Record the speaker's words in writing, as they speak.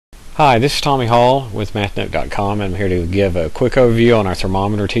Hi, this is Tommy Hall with MathNook.com. I'm here to give a quick overview on our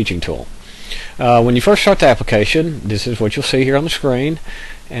thermometer teaching tool. When you first start the application, this is what you'll see here on the screen.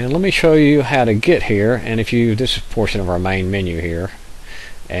 And let me show you how to get here. And this is a portion of our main menu here.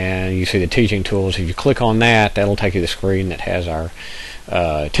 And you see the teaching tools. If you click on that, that'll take you to the screen that has our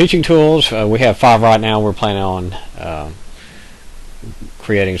teaching tools. We have 5 right now. We're planning on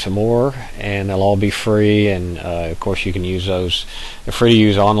creating some more, and they'll all be free, and of course you can use those. They're free to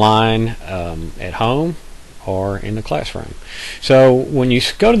use online, at home, or in the classroom. So when you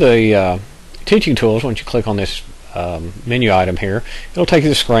go to the teaching tools, once you click on this menu item here, it'll take you to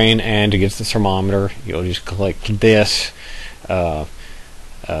the screen, and to get the thermometer you'll just click this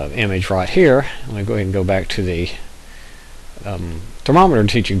image right here. I'm going to go ahead and go back to the thermometer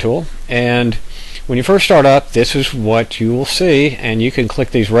teaching tool, and when you first start up, this is what you will see, and you can click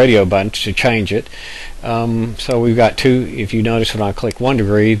these radio buttons to change it. So we've got two. If you notice, when I click 1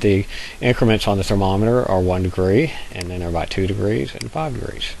 degree, the increments on the thermometer are 1 degree, and then they're about 2 degrees and 5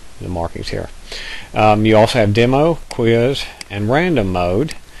 degrees, the markings here. You also have demo, quiz, and random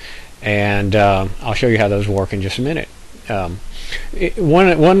mode, and I'll show you how those work in just a minute.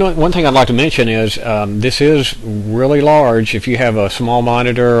 One thing I'd like to mention is this is really large. If you have a small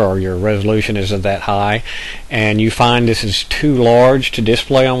monitor or your resolution isn't that high and you find this is too large to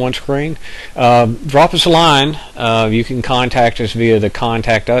display on one screen, drop us a line. You can contact us via the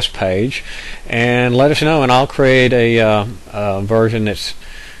Contact Us page and let us know, and I'll create a version that's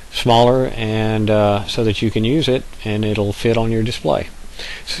smaller and so that you can use it and it'll fit on your display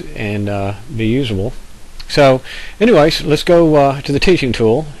and be usable. So anyways, let's go to the teaching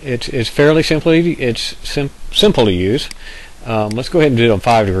tool. It's fairly simple to use. Let's go ahead and do it on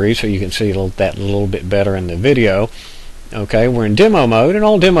 5 degrees so you can see that a little bit better in the video. Okay, we're in demo mode, and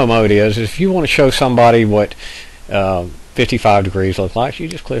all demo mode is if you want to show somebody what 55 degrees look like, you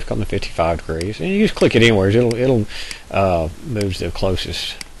just click on the 55 degrees, and you just click it anywhere. It'll move to the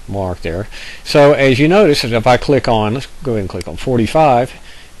closest mark there. So as you notice, if I click on, let's go ahead and click on 45,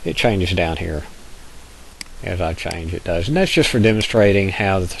 it changes down here. As I change, it does, and that's just for demonstrating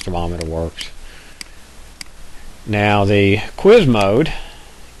how the thermometer works. Now the quiz mode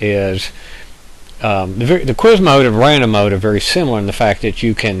is the quiz mode and random mode are very similar in the fact that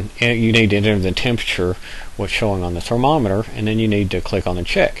you need to enter the temperature, what's showing on the thermometer, and then you need to click on the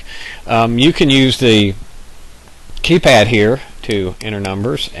check. You can use the keypad here to enter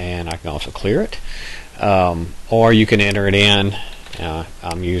numbers, and I can also clear it, or you can enter it in.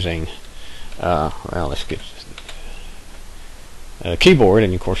 I'm using well, let's get a keyboard,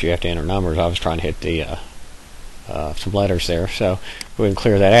 and of course you have to enter numbers. I was trying to hit the some letters there, so go ahead and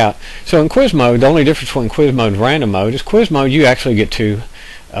clear that out. So in quiz mode, the only difference between quiz mode and random mode is quiz mode you actually get to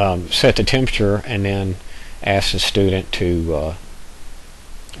set the temperature and then ask the student to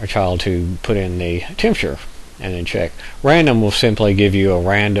or child to put in the temperature and then check. Random will simply give you a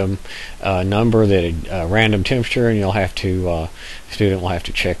random number, that random temperature, and you'll have to student will have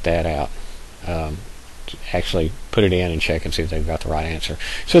to check that out. Actually put it in and check and see if they've got the right answer.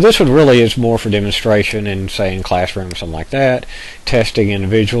 So this one really is more for demonstration and, say, in classroom or something like that, testing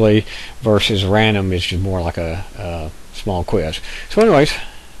individually, versus random is just more like a small quiz. So anyways,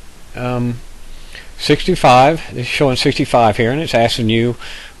 65, it's showing 65 here, and it's asking you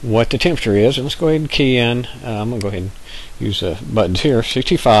what the temperature is, and let's go ahead and key in. I'm going to go ahead and use the buttons here.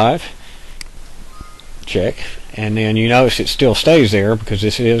 65, check, and then you notice it still stays there because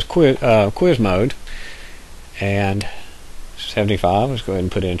this is quiz mode. And 75, let's go ahead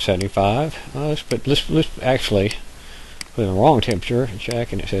and put in 75. Let's actually put in the wrong temperature and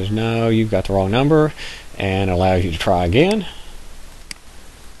check, and it says no, you've got the wrong number, and allows you to try again.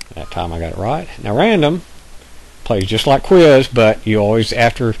 That time I got it right. Now random plays just like quiz, but you always,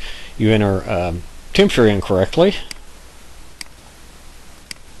 after you enter temperature incorrectly,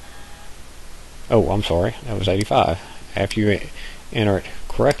 oh, I'm sorry, that was 85. After you enter it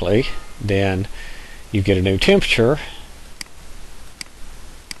correctly, then you get a new temperature,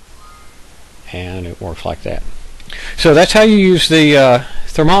 and it works like that. So that's how you use the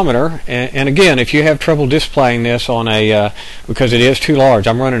thermometer. And again, if you have trouble displaying this on a because it is too large,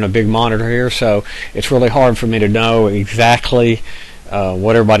 I'm running a big monitor here, so it's really hard for me to know exactly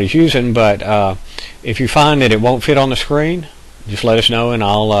what everybody's using. But if you find that it won't fit on the screen, just let us know, and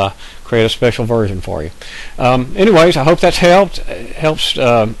I'll create a special version for you. Anyways, I hope that's helped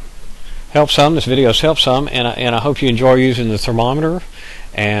some. This video has helped some, and I hope you enjoy using the thermometer,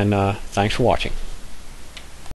 and thanks for watching.